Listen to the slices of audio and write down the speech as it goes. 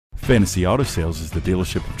Fantasy Auto Sales is the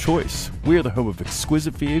dealership of choice. We are the home of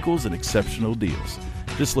exquisite vehicles and exceptional deals.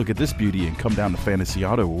 Just look at this beauty and come down to Fantasy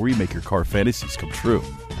Auto, where we make your car fantasies come true.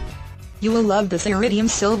 You will love this Iridium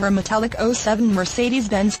Silver Metallic 07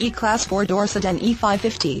 Mercedes-Benz E-Class 4-door sedan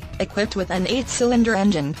E550, equipped with an 8-cylinder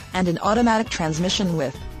engine and an automatic transmission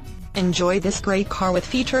with. Enjoy this great car with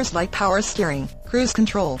features like power steering, cruise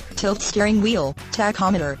control, tilt steering wheel,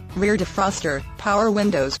 tachometer, rear defroster, power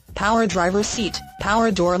windows, power driver's seat,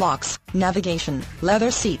 power door locks, navigation, leather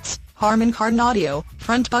seats, Harman Kardon audio,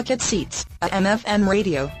 front bucket seats, a AM/FM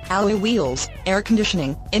radio, alloy wheels, air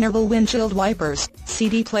conditioning, interval windshield wipers,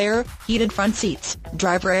 CD player, heated front seats,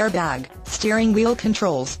 driver airbag, steering wheel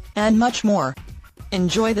controls, and much more.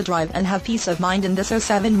 Enjoy the drive and have peace of mind in this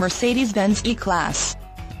 07 Mercedes-Benz E-Class.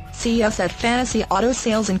 See us at Fantasy Auto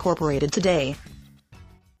Sales Incorporated today.